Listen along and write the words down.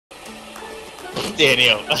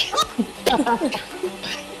Daniel.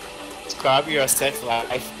 Describe your sex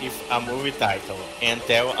life with a movie title and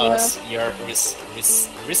tell us your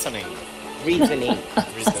reasoning. Reasoning.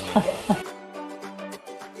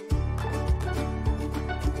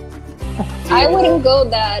 I wouldn't go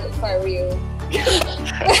that far, you. Do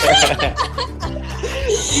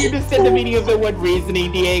you understand the meaning of the word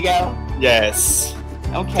reasoning, Diego? Yes.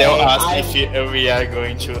 Okay. Tell us if we are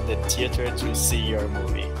going to the theater to see your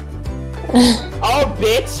movie. Oh,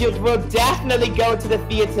 bitch, you will definitely go to the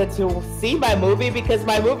theater to see my movie because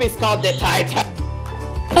my movie is called The Titan.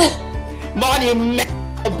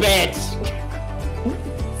 Monumental, bitch.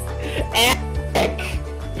 Epic.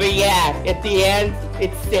 But yeah, at the end,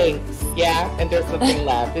 it stinks, yeah? And there's nothing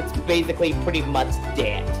left. It's basically pretty much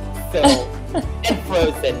dead. So, and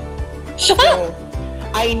frozen. So,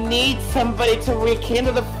 I need somebody to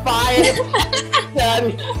rekindle the fire.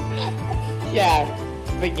 Yeah.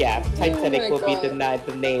 But yeah, Titanic will be the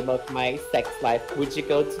name of my sex life. Would you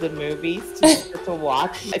go to the movies to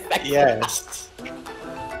watch my sex life? Yes.